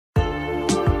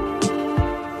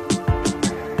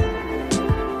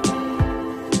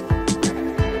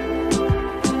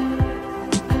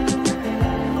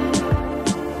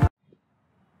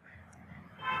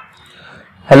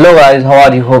Hello guys, how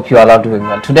are you? Hope you all are doing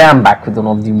well. Today I'm back with one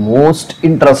of the most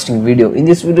interesting video. In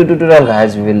this video tutorial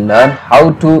guys, we will learn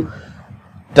how to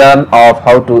turn off,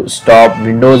 how to stop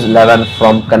Windows 11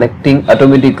 from connecting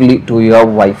automatically to your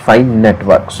Wi-Fi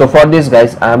network. So for this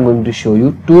guys, I am going to show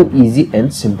you two easy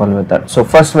and simple methods. So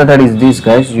first method is this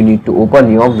guys, you need to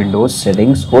open your Windows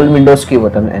settings, hold Windows key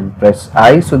button and press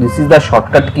I. So this is the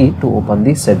shortcut key to open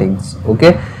the settings.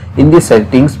 Okay, in the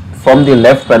settings, from the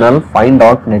left panel, find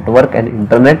out network and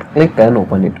internet, click and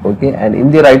open it. Okay, and in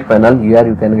the right panel here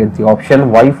you can get the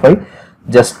option Wi-Fi,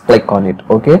 just click on it.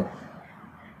 Okay,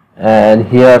 and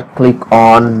here click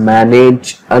on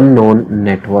manage unknown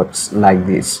networks like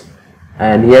this,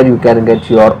 and here you can get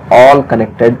your all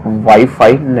connected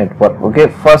Wi-Fi network. Okay,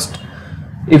 first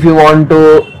if you want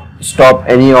to stop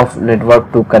any of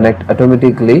network to connect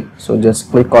automatically, so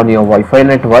just click on your Wi-Fi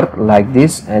network like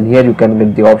this, and here you can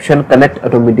get the option connect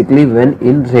automatically when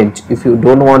in range. If you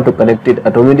don't want to connect it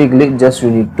automatically, just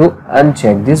you need to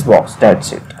uncheck this box,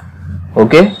 that's it.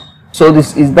 Okay, so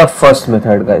this is the first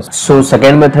method guys. So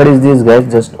second method is this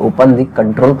guys, just open the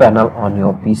control panel on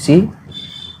your PC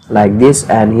like this,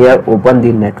 and here open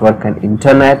the network and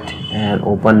internet, and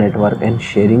open network and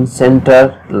sharing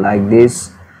center like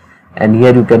this, and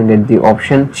here you can get the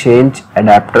option change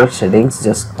adapter settings,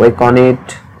 just click on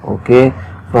it. Okay,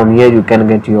 from here you can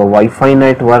get your Wi-Fi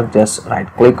network, just right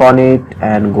click on it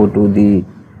and go to the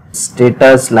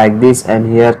status like this, and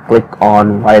here click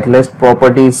on wireless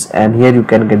properties, and here you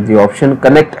can get the option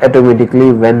connect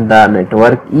automatically when the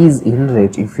network is in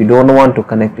range. If you don't want to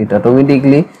connect it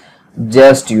automatically,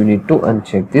 just you need to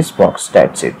uncheck this box,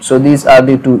 that's it. So these are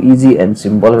the two easy and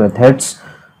simple methods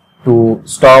to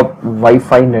stop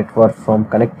Wi-Fi network from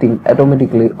connecting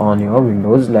automatically on your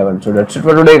Windows 11. So that's it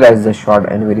for today guys, the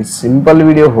short and very simple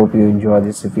video. Hope you enjoy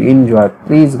this. If you enjoy,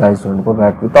 please guys don't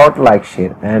forget without like,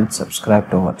 share and subscribe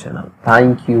to our channel.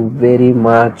 Thank you very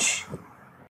much.